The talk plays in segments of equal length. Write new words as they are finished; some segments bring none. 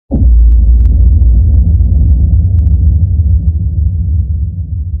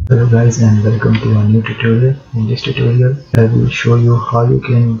Hello guys, and welcome to a new tutorial. In this tutorial I will show you how you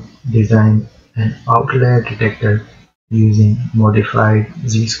can design an outlier detector using modified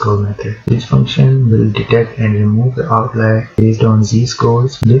z-score method. This function will detect and remove the outlier based on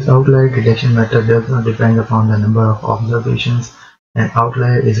z-scores. This outlier detection method does not depend upon the number of observations. An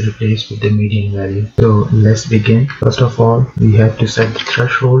outlier is replaced with the median value. So let's begin. First of all, we have to set the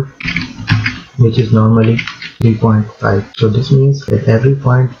threshold, which is normally 3.5. So this means that every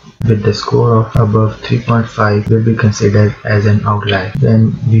point with the score of above 3.5 will be considered as an outlier.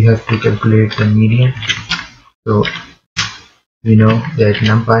 Then we have to calculate the median. So we know that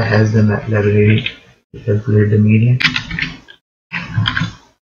NumPy has the library to calculate the median.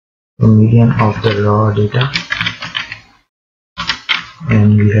 The median of the raw data,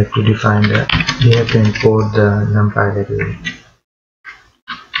 and we have to define that. We have to import the NumPy library.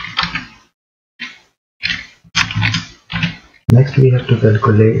 Next, we have to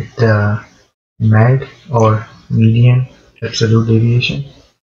calculate the MAD or median absolute deviation.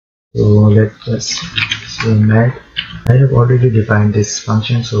 So let's just say MAD. I have already defined this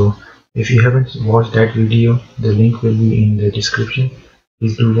function, so if you haven't watched that video, the link will be in the description.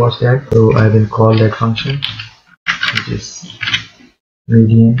 Please do watch that. So I will call that function, which is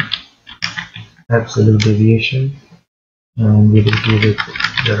median absolute deviation, and we will give it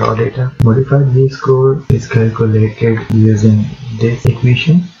the raw data. Modified z-score is calculated using this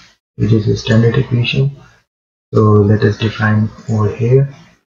equation, which is a standard equation. So let us define over here.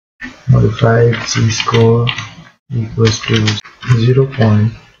 Modified z-score equals to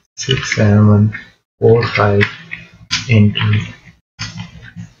 0.6745 into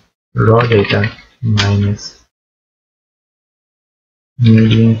raw data minus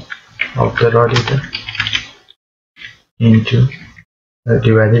median of the raw data into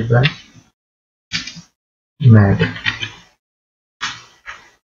divided by MAD.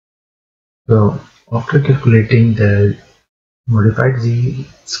 So after calculating the modified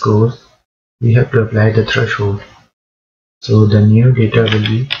z-scores, we have to apply the threshold. So the new data will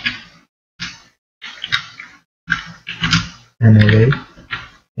be an array,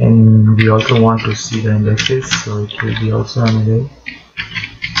 and we also want to see the indexes, so it will be also an array.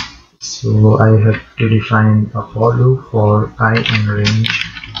 So I have to define a for loop for I in range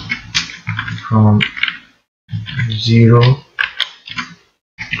from 0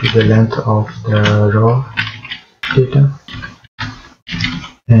 to the length of the raw data,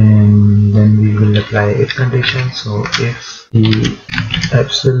 and then we will apply if condition. So if the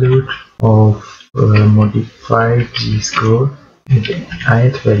absolute of modified z-score with the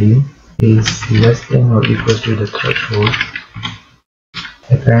ith value is less than or equals to the threshold,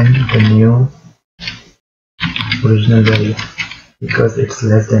 append the new original value. Because it's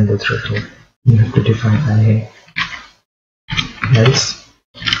less than the threshold, you have to define IA. Else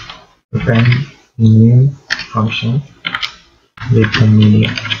append new function with the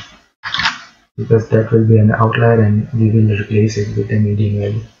median, because that will be an outlier and we will replace it with the median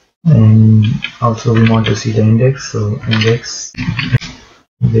value. And also we want to see the index, so index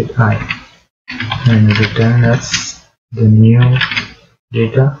with I, and return us the new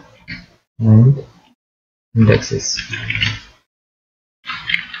data and indexes,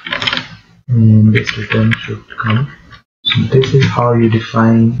 and this return should come. So this is how you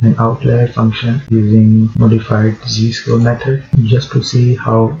define an outlier function using modified z-score method. Just to see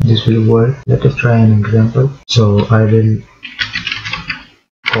how this will work, let us try an example. So I will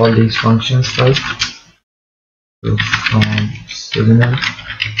call these functions first. So from signal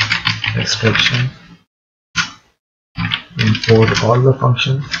extraction, import all the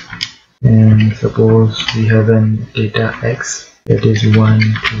functions, and suppose we have an data x that is 1,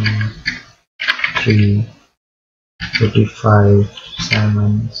 2, 3, 45,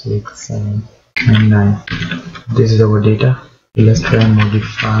 7, 6, 7, and 9. This is our data. Let's try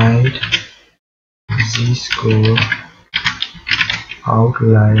modified z-score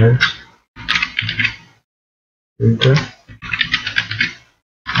outlier filter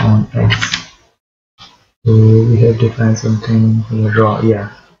on x. So we have defined something here, raw, yeah.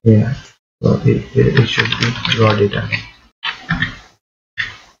 So it should be raw data.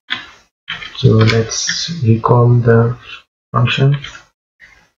 So let's recall the function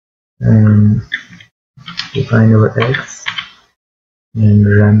and define our x and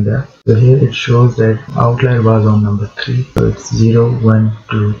run that. So here it shows that outlier was on number 3, so it's 0, 1,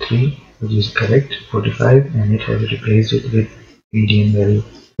 2, 3, which is correct, 45, and it has replaced it with median value.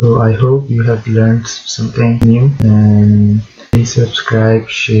 So I hope you have learned something new, and please subscribe,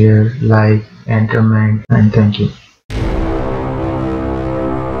 share, like, and comment, and thank you.